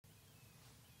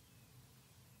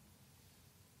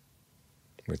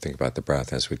We think about the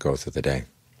breath as we go through the day.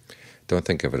 Don't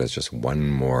think of it as just one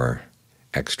more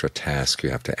extra task you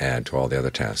have to add to all the other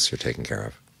tasks you're taking care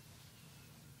of.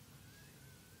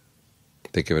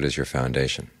 Think of it as your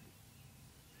foundation.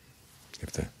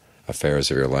 If the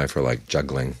affairs of your life are like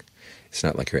juggling, it's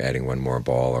not like you're adding one more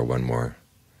ball or one more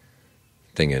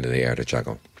thing into the air to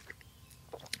juggle.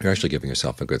 You're actually giving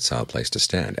yourself a good solid place to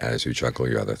stand as you juggle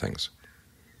your other things.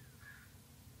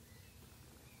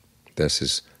 This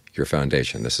is your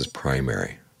foundation. This is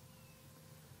primary.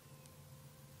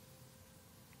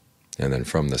 And then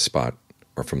from the spot,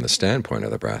 or from the standpoint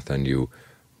of the breath, then you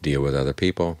deal with other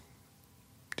people,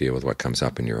 deal with what comes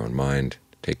up in your own mind,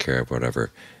 take care of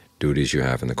whatever duties you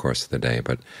have in the course of the day.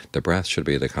 But the breath should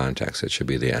be the context. It should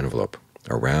be the envelope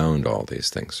around all these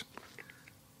things.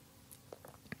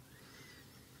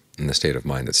 And the state of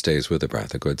mind that stays with the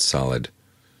breath, a good, solid,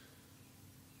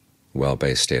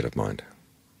 well-based state of mind,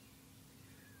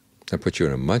 that puts you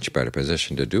in a much better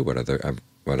position to do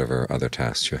whatever other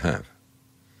tasks you have.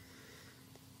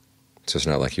 So it's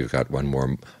not like you've got one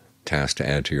more task to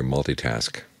add to your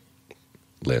multitask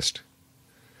list.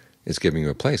 It's giving you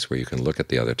a place where you can look at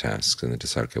the other tasks and then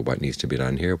decide, okay, what needs to be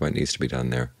done here, what needs to be done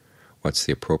there, what's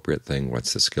the appropriate thing,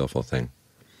 what's the skillful thing.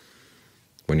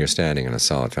 When you're standing on a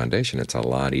solid foundation, it's a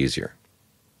lot easier.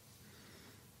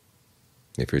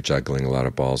 If you're juggling a lot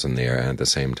of balls in the air and at the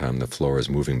same time the floor is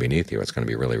moving beneath you, it's going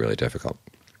to be really, really difficult.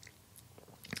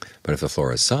 But if the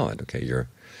floor is solid, okay, you're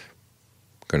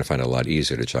going to find it a lot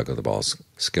easier to juggle the balls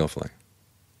skillfully.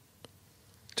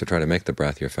 To try to make the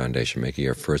breath your foundation, make it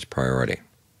your first priority.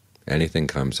 Anything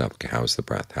comes up, okay, how's the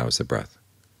breath? How's the breath?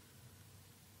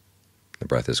 The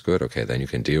breath is good, okay, then you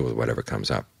can deal with whatever comes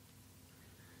up.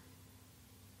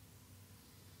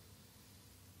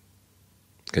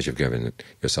 Because you've given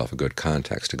yourself a good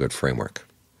context, a good framework,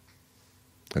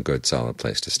 a good solid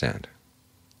place to stand.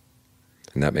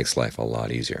 And that makes life a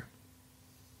lot easier.